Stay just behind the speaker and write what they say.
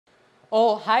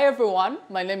Oh, hi everyone.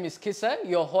 My name is Kiisa,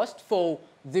 your host for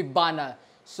The Banner.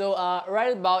 So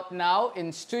right about now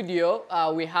in studio,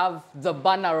 we have the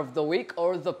banner of the week,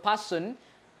 or the person,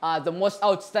 the most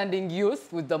outstanding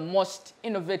youth with the most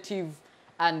innovative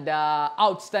and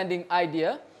outstanding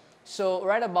idea. So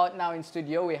right about now in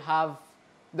studio, we have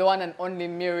the one and only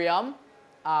Miriam,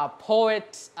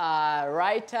 poet,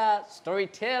 writer,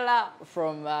 storyteller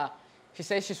from, she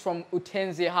says she's from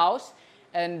Utenzi House.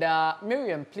 And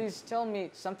Miriam, please tell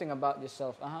me something about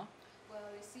yourself. Well,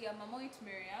 you see, I'm a Moit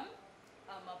Miriam.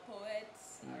 I'm a poet,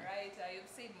 a writer.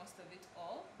 You've said most of it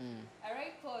all. I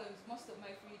write poems most of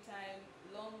my free time,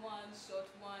 long ones, short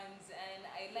ones, and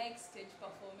I like stage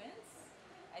performance.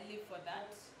 I live for that.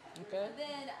 Okay. And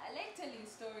then I like telling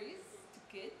stories to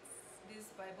kids, these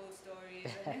Bible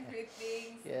stories and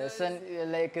everything. Yes, and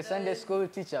you're like a Sunday school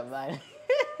teacher, man.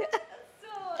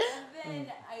 And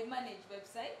then I manage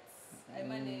websites. I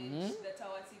manage the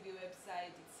Tower TV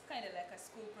website. It's kind of like a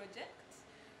school project.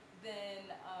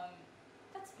 Then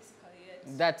that's basically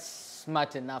it. That's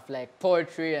smart enough, like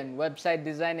poetry and website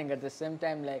designing at the same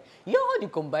time. Like, how do you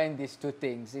combine these two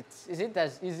things? Is it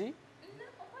as easy?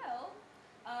 Well,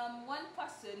 one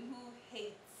person who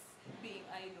hates being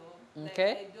idle. Okay.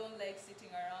 Like, I don't like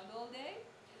sitting around all day.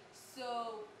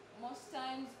 So most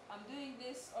times I'm doing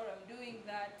this or I'm doing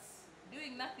that.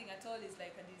 Doing nothing at all is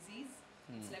like a disease.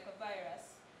 It's like a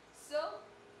virus. So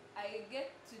I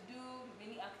get to do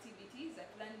many activities. I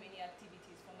plan many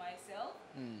activities for myself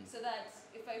so that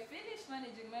if I finish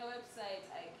managing my website,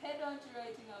 I head on to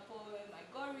writing a poem, I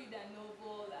go read a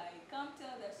novel, I come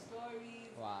tell the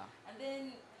stories. Wow. And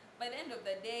then by the end of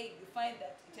the day, you find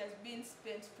that it has been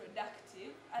spent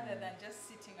productive other than just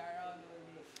sitting around all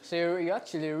day. So you're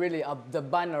actually really up the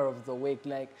banner of the week.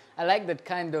 Like, I like that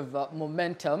kind of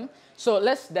momentum. So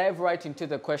let's dive right into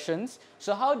the questions.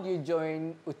 So how do you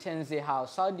join Utenzi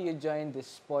House? How do you join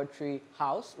this poetry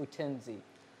house, Utenzi?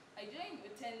 I joined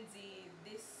Utenzi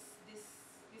this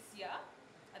year,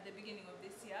 at the beginning of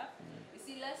this year. You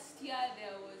see, last year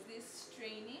there was this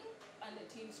training under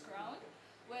Team's Crown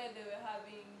where they were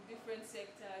having different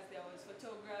sectors. There was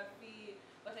photography,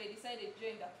 but I decided to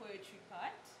join the poetry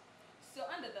part. So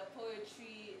under the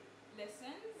poetry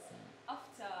lessons,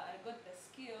 after I got the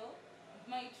skill,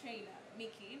 my trainer,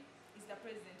 Mickey, is the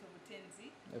president of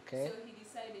Utenzi. Okay. So he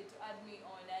decided to add me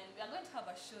on, and we are going to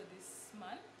have a show this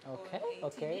month.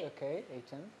 Okay,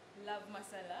 18. Love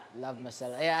Masala. Love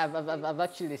Masala. Yeah, I've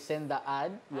actually sent the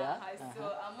ad. Yeah.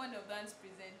 So I'm one of the ones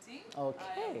presenting.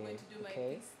 Okay. I'm going to do my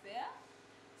piece there.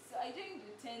 So I joined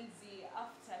Utenzi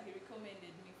after he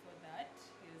recommended me for that.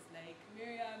 He was like,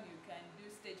 Miriam, you can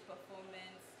do stage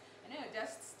performance. I know you're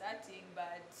just starting,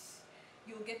 but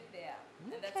you'll get there.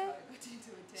 And that's how I got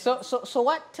into Utenzi. So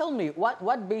what? Tell me,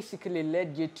 what basically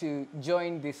led you to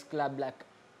join this club? Like,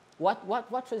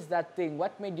 what was that thing?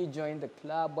 What made you join the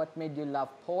club? What made you love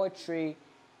poetry?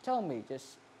 Tell me,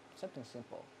 just something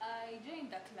simple. I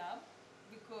joined the club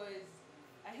because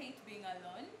I hate being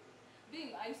alone.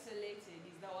 Being isolated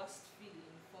is the worst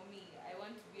feeling for me. I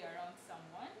want to be around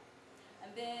someone.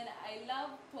 And then I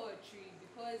love poetry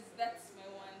because that's my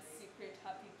one secret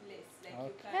happy place. Like,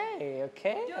 you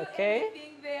can do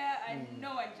everything there and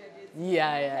no one judges you.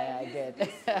 Yeah, I get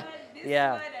this word,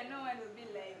 and no one will be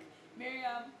like,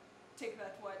 Miriam, take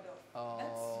that word off. Oh.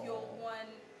 That's your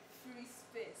one free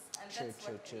space. And that's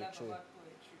what I love about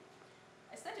poetry.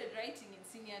 I started writing in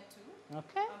senior 2.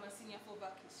 Okay. I'm a senior 4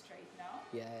 Baptist right now.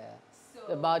 Yeah.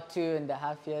 So, About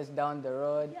 2.5 years down the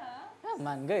road. yeah. Oh,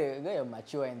 man, you're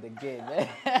mature in the game.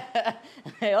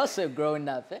 I also grown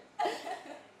up.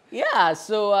 Yeah.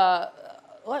 So,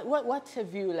 what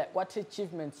have you what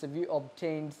achievements have you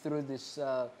obtained through this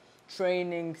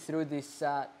training, through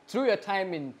your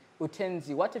time in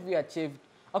Utenzi? What have you achieved?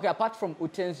 Okay, apart from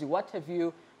Utenzi, what have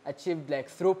you achieved like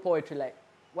through poetry? Like,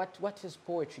 what has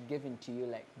poetry given to you?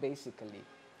 Like, basically.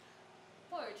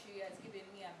 Poetry has given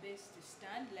me a base to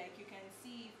stand. Like, you can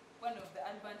see, one of the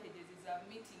advantages is I'm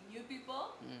meeting new people,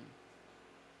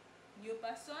 new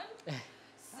person.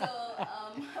 So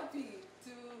I'm happy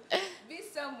to be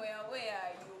somewhere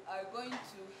where you are going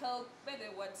to help.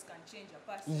 Better words can change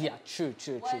a person. Yeah, true.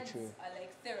 Words are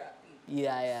like therapy.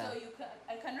 Yeah. So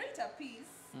I can write a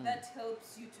piece that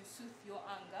helps you to soothe your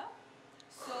anger.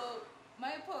 So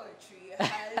my poetry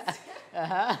has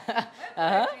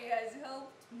has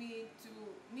helped me to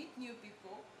meet new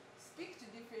people, speak to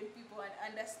different people, and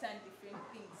understand different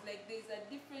things. Like, there's a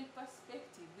different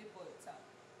perspective we poets have.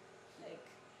 Like,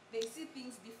 they see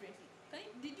things differently.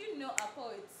 Did you know a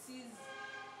poet sees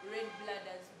red blood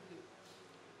as blue?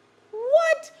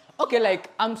 What? Okay, like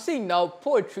I'm seeing now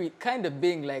poetry kind of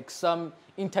being like some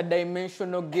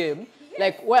interdimensional game.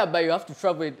 like whereby you have to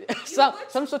travel in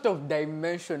some sort of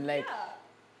dimension. Like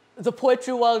the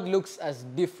poetry world looks as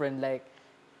different. Like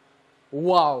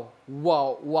wow,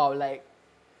 wow, wow. Like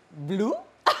blue.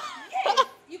 Yes,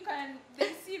 you can.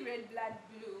 They see red blood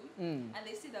blue, and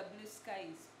they see the blue sky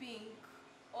is pink.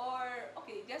 Or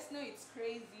okay, just know it's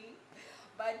crazy,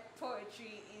 but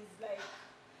poetry is like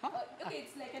okay,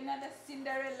 it's like another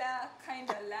Cinderella kind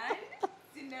of land,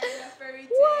 Cinderella fairy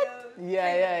tale.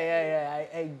 Yeah.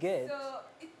 I get. So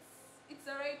it's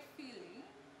a right feeling,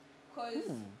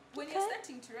 because when you're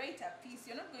starting to write a piece,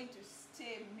 you're not going to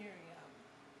stay Miriam.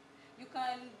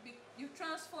 You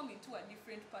transform into a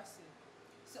different person.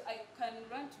 So I can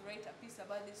run to write a piece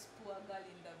about this poor girl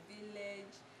in the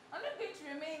village. I'm not going to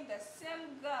remain the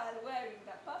same girl wearing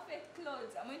the perfect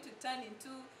clothes. I'm going to turn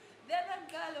into the other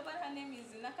girl. Her name is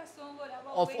Nakasongo.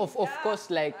 Of course,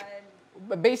 like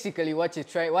basically what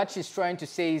she's trying to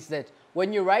say is that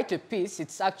when you write a piece,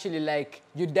 it's actually like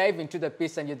you dive into the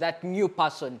piece and you're that new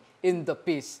person in the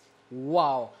piece.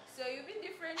 Wow. So you'll be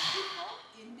different people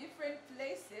in different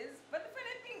places. But the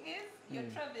funny thing is, you're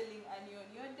traveling and you're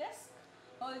on your desk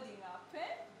holding a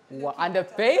pen. Wow, and a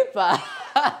paper.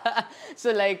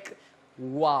 So like,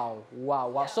 wow.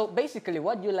 Yeah. So basically,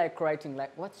 what do you like writing?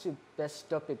 Like, what's your best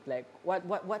topic? Like,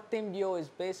 what theme do you always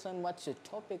based on? What's your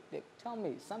topic? Like, tell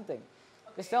me something.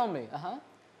 Okay. Just tell me.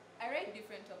 I write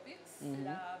different topics: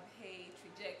 love, hate,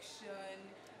 rejection,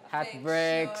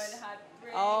 Heartbreaks.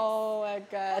 heartbreaks. Oh my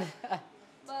God.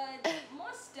 But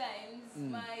most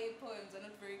times, my poems are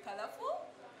not very colorful.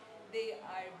 They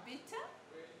are bitter.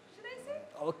 Should I say?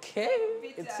 Okay,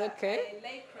 Bitter. it's okay. I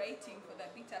like writing for the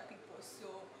bitter people, so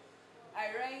I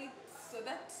write so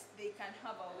that they can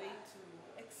have a way to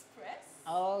express.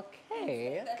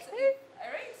 Okay. That's Okay. it. I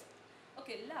write.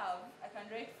 Okay, love. I can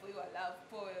write for you a love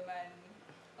poem, and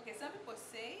okay, some people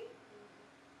say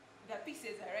the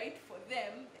pieces I write for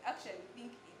them, they actually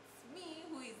think it's me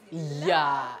who is in love.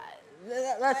 Yeah,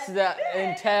 that's But the then,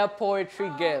 entire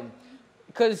poetry game.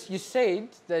 Because you said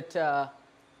that.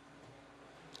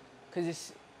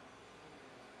 Because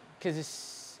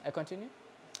it's. I continue?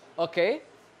 Okay.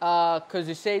 Because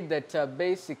you said that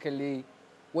basically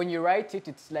when you write it,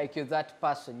 it's like you're that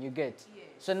person, you get. Yes.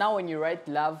 So now when you write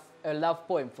a love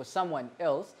poem for someone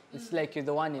else, it's like you're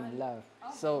the one in love.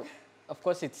 Oh. So of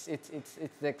course it's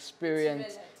the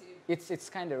experience. It's relative. It's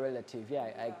kind of relative.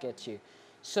 Yeah, I get you.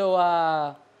 So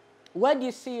where do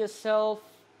you see yourself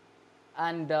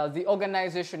and the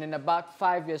organization in about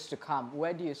 5 years to come?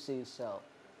 Where do you see yourself?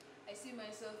 I see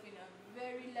myself in a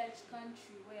very large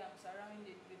country where I'm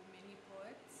surrounded with many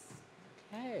poets.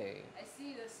 Hey. I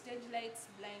see the stage lights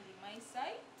blinding my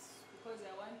sight because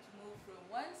I want to move from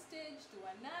one stage to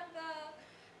another,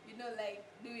 like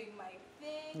doing my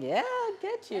thing. Yeah, I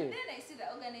get you. And then I see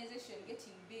the organization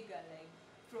getting bigger, like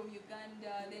from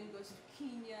Uganda, then goes to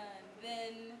Kenya, and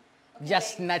then... Okay,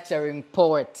 just like, nurturing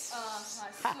poets. so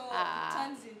it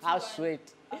turns into how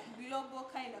sweet. a global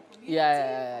kind of community.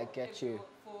 Yeah, I get you.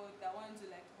 For the ones who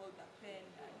like to hold the pen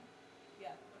and yeah.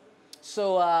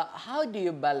 So how do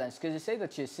you balance? Because you say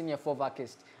that you're a senior 4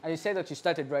 vocalist, and you say that you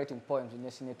started writing poems when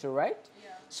you're senior 2, right?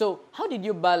 Yeah. So how did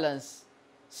you balance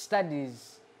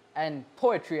studies and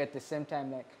poetry at the same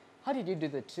time? Like, how did you do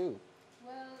the two?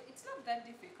 Well, it's not that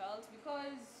difficult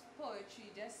because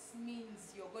poetry just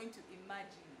means you're going to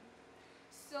imagine.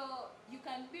 So you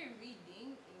can be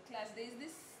reading in class. There's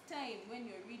this time when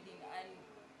you're reading and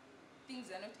things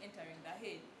are not entering the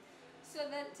head. So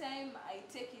that time I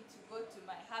take it to go to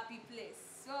my happy place.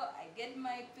 So I get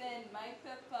my pen, my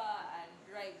paper, and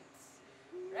write.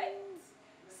 Right?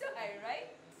 So I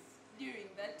write during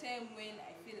that time when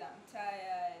I feel I'm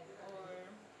tired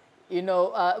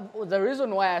or... The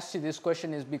reason why I asked you this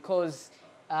question is because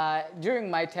during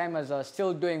my time as I was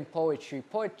still doing poetry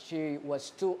was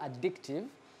too addictive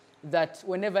that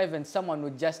whenever even someone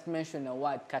would just mention a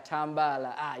word, katamba,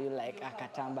 like,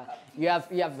 katamba, you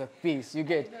have a piece, you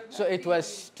get. So it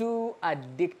was too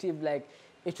addictive, like,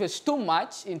 it was too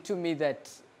much into me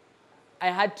that I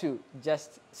had to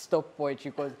just stop poetry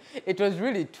because it was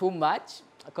really too much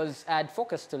because I had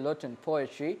focused a lot on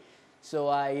poetry. So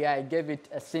I gave it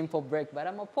a simple break, but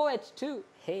I'm a poet too.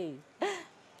 Hey.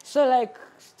 So like,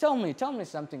 tell me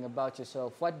something about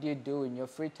yourself. What do you do in your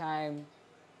free time?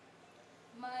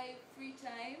 My free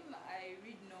time, I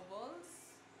read novels.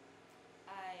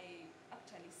 I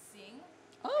actually sing.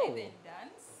 Oh. I then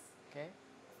dance. Okay.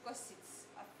 Of course, it's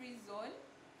a free zone.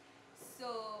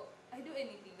 So I do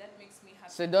anything that makes me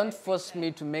happy. So don't force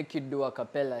me to make you do a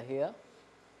cappella here.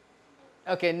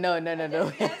 Okay, no.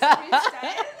 Just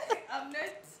freestyle. I'm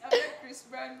not Chris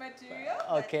Brown material.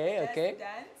 Okay. Just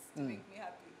dance to make me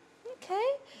happy.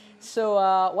 Okay.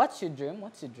 So, what's your dream?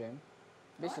 What's your dream?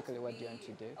 Basically, what do you want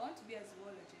to do? I want to be a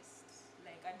zoologist,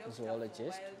 like a doctor for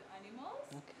Zoologist. wild animals.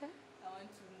 Okay. I want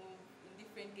to move in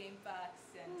different game parks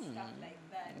and stuff like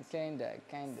that. Kinda.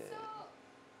 So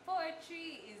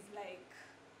poetry is like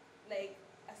a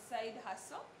side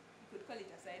hustle. You could call it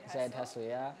a side hustle. Side hustle,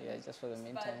 yeah, just for the But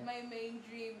meantime. my main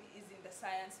dream is in the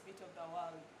science bit of the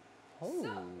world. Oh.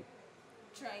 So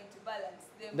trying to balance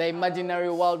them. The imaginary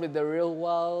out world with the real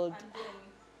world. and then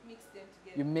mix them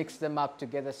together. You mix them up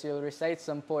together. So you'll recite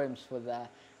some poems for the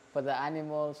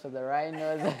animals, for the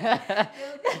rhinos. They'll be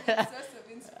a source of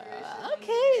inspiration.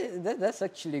 Okay, that's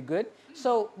actually good.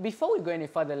 So before we go any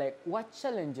further, like, what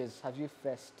challenges have you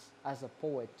faced as a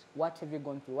poet? What have you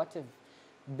gone through? What has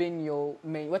been your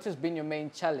main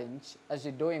challenge as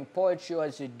you're doing poetry or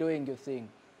as you're doing your thing?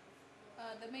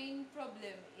 The main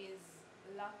problem is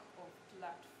lack of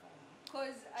platform.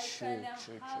 Because I True, can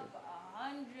true. have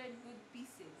 100 good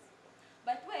pieces,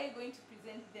 but where are you going to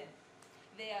present them?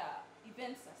 Their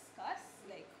events are scarce.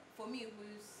 Like for me,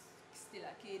 who's still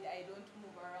a kid, I don't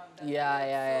move around that Yeah, much.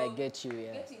 I So get you.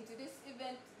 Yeah. getting to this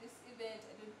event, I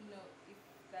don't know if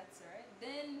that's right.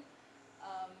 Then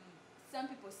some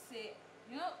people say,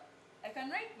 I can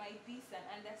write my piece and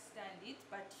understand it,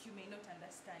 but you may not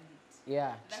understand it.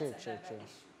 Yeah, That's true. another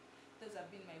issue. Those have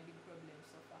been my big problems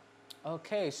so far.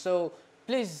 Okay, so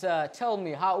please tell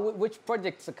me which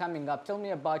projects are coming up. Tell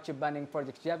me about your banning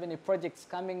projects. Do you have any projects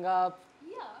coming up?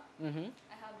 Yeah. Mm-hmm.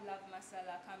 I have Love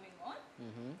Masala coming on,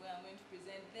 where I'm going to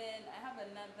present. Then I have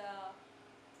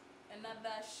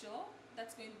another show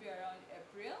that's going to be around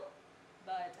April,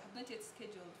 but I have not yet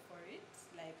scheduled for it.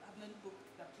 Like, I have not booked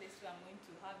the place where I'm going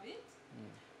to have it.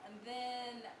 And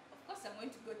then, of course, I'm going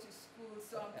to go to school,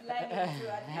 so I'm planning to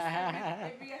at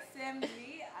least every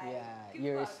assembly.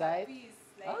 You recite. Piece,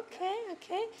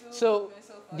 Okay. to So, put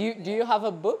myself out do you have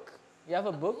a book? You have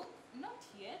a book? Not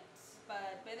yet,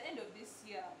 but by the end of this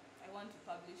year, I want to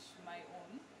publish my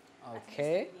own.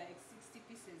 Okay. At least with like 60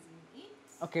 pieces in it.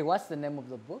 Okay, what's the name of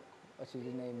the book? What should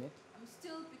you name it? I'm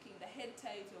still picking the head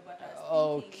title, but I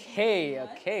was thinking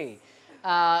Okay.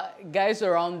 Guys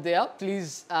around there,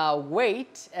 please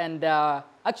wait. And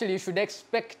actually, you should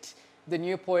expect the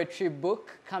new poetry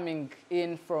book coming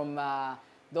in from the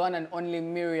one and only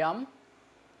Miriam.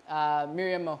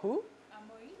 Miriam who?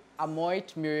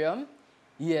 Amoit Miriam.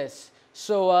 Yes.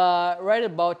 So right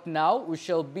about now, we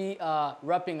shall be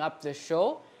wrapping up the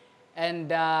show.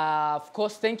 And of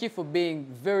course, thank you for being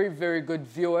very, very good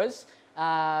viewers.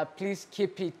 Please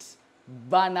keep it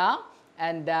banner.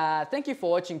 And thank you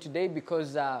for watching today,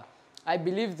 because I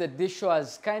believe that this show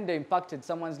has kind of impacted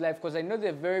someone's life, because I know there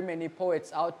are very many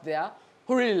poets out there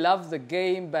who really love the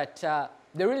game, but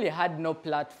they really had no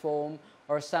platform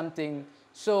or something.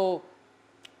 So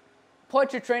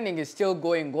poetry training is still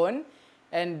going on.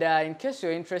 And in case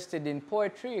you're interested in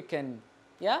poetry, you can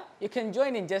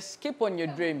join in. Just keep on your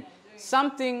dream.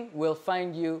 Something will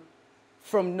find you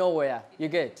from nowhere. You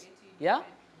get? Yeah?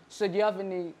 So do you have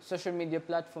any social media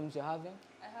platforms you're having?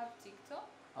 I have TikTok.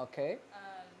 Okay.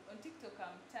 And on TikTok,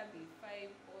 I'm Tabby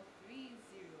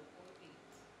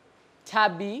 503008.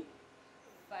 Tabby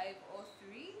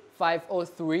 503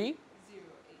 503 08.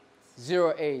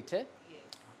 08. Eh? Yes.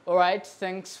 All right.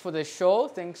 Thanks for the show.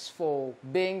 Thanks for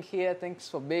being here. Thanks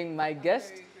for being my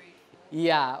guest. Very grateful.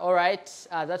 Yeah. All right.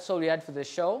 That's all we had for the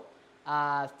show.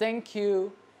 Thank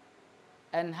you,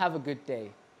 and have a good day.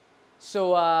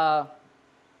 So,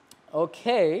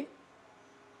 okay.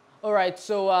 All right.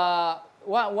 So,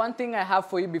 one thing I have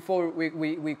for you before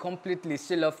we completely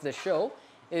seal off the show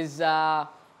is,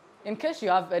 in case you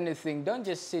have anything, don't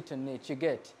just sit on it. You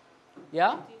get?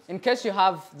 Yeah? In case you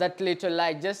have that little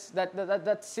light, just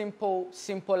that simple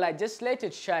light, just let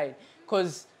it shine.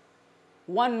 Because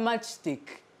one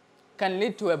matchstick can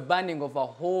lead to a burning of a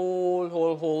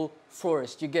whole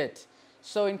forest. You get?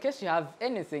 So in case you have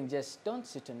anything, just don't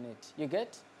sit on it. You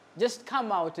get? Just come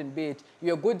out and be it.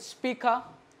 You're a good speaker.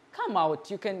 Come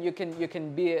out. You can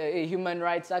be a human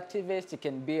rights activist. You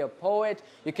can be a poet.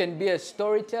 You can be a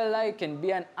storyteller. You can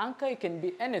be an anchor. You can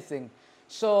be anything.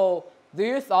 So the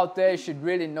youth out there should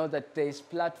really know that there is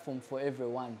platform for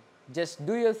everyone. Just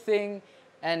do your thing,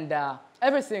 and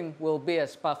everything will be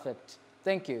as perfect.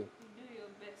 Thank you.